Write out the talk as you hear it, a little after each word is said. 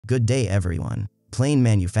Good day everyone. Plane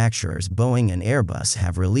manufacturers Boeing and Airbus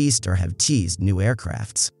have released or have teased new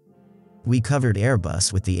aircrafts. We covered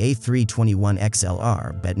Airbus with the A321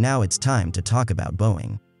 XLR, but now it's time to talk about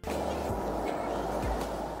Boeing.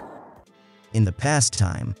 In the past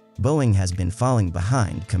time, Boeing has been falling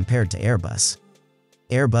behind compared to Airbus.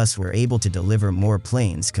 Airbus were able to deliver more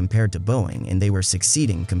planes compared to Boeing, and they were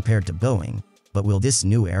succeeding compared to Boeing. But will this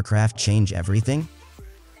new aircraft change everything?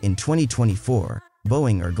 In 2024,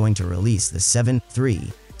 Boeing are going to release the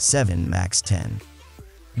 737 MAX 10.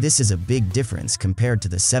 This is a big difference compared to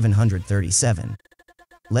the 737.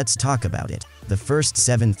 Let's talk about it. The first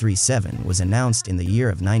 737 was announced in the year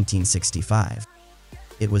of 1965.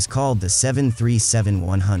 It was called the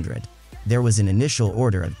 737-100. There was an initial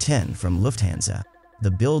order of 10 from Lufthansa.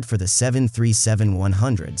 The build for the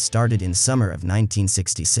 737-100 started in summer of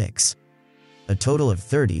 1966. A total of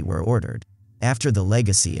 30 were ordered. After the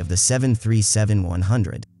legacy of the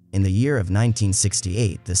 737-100, in the year of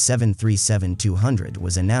 1968 the 737-200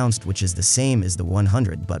 was announced, which is the same as the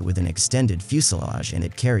 100 but with an extended fuselage, and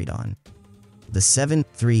it carried on. The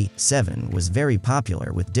 737 was very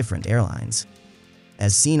popular with different airlines.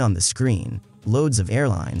 As seen on the screen, loads of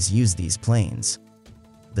airlines use these planes.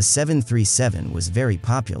 The 737 was very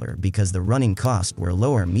popular because the running costs were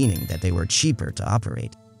lower, meaning that they were cheaper to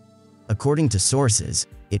operate. According to sources,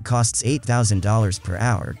 it costs $8,000 per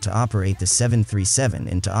hour to operate the 737,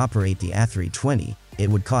 and to operate the A320, it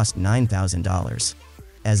would cost $9,000.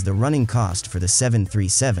 As the running cost for the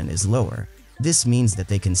 737 is lower, this means that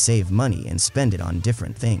they can save money and spend it on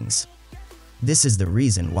different things. This is the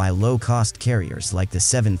reason why low-cost carriers like the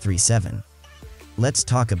 737. Let's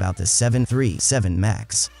talk about the 737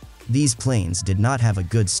 MAX. These planes did not have a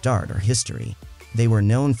good start or history. They were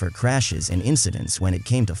known for crashes and incidents when it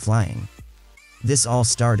came to flying. This all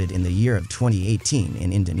started in the year of 2018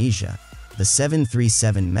 in Indonesia. The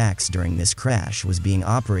 737 MAX during this crash was being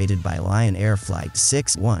operated by Lion Air Flight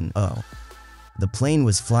 610. The plane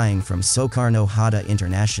was flying from Soekarno-Hatta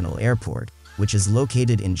International Airport, which is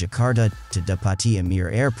located in Jakarta, to Depati Amir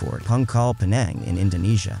Airport, Pangkal Pinang in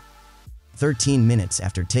Indonesia. 13 minutes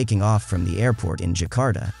after taking off from the airport in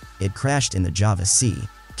Jakarta, it crashed in the Java Sea,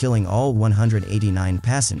 killing all 189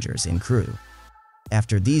 passengers and crew.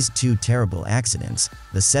 After these two terrible accidents,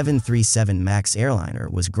 the 737 MAX airliner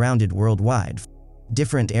was grounded worldwide.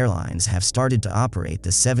 Different airlines have started to operate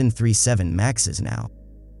the 737 MAXes now.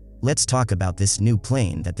 Let's talk about this new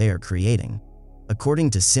plane that they are creating.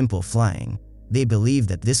 According to Simple Flying, they believe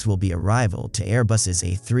that this will be a rival to Airbus's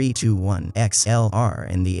A321 XLR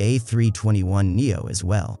and the A321 Neo as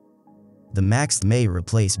well. The MAX may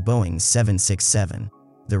replace Boeing's 767.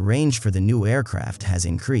 The range for the new aircraft has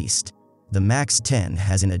increased. The MAX 10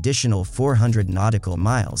 has an additional 400 nautical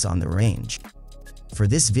miles on the range. For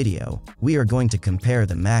this video, we are going to compare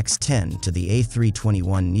the MAX 10 to the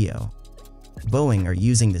A321 Neo. Boeing are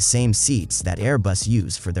using the same seats that Airbus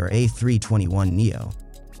use for their A321 Neo.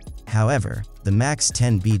 However, the MAX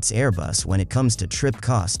 10 beats Airbus when it comes to trip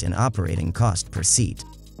cost and operating cost per seat.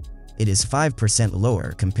 It is 5%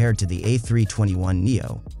 lower compared to the A321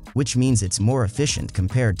 Neo, which means it's more efficient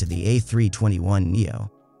compared to the A321 Neo.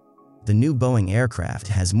 The new Boeing aircraft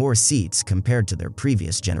has more seats compared to their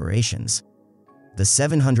previous generations. The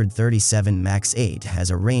 737 MAX 8 has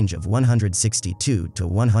a range of 162 to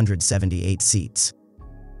 178 seats.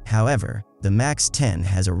 However, the MAX 10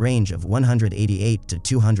 has a range of 188 to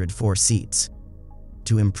 204 seats.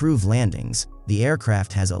 To improve landings, the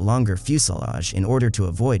aircraft has a longer fuselage in order to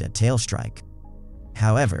avoid a tail strike.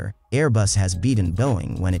 However, Airbus has beaten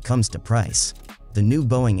Boeing when it comes to price. The new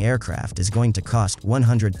Boeing aircraft is going to cost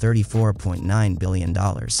 $134.9 billion.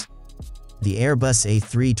 The Airbus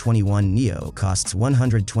A321 Neo costs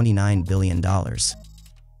 $129 billion.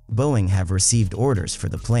 Boeing have received orders for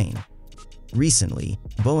the plane. Recently,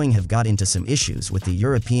 Boeing have got into some issues with the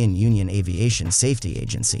European Union Aviation Safety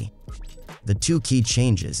Agency. The two key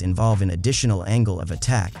changes involve an additional angle of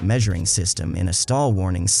attack measuring system and a stall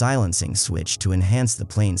warning silencing switch to enhance the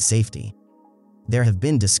plane's safety. There have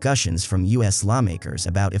been discussions from US lawmakers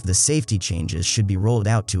about if the safety changes should be rolled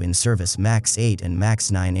out to in-service MAX 8 and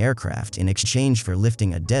MAX 9 aircraft in exchange for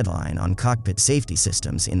lifting a deadline on cockpit safety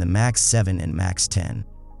systems in the MAX 7 and MAX 10.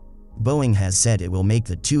 Boeing has said it will make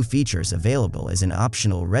the two features available as an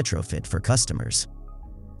optional retrofit for customers.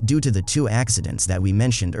 Due to the two accidents that we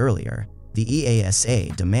mentioned earlier, the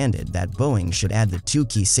EASA demanded that Boeing should add the two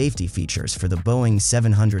key safety features for the Boeing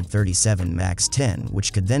 737 MAX 10,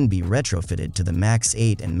 which could then be retrofitted to the MAX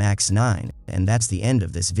 8 and MAX 9. And that's the end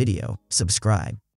of this video. Subscribe.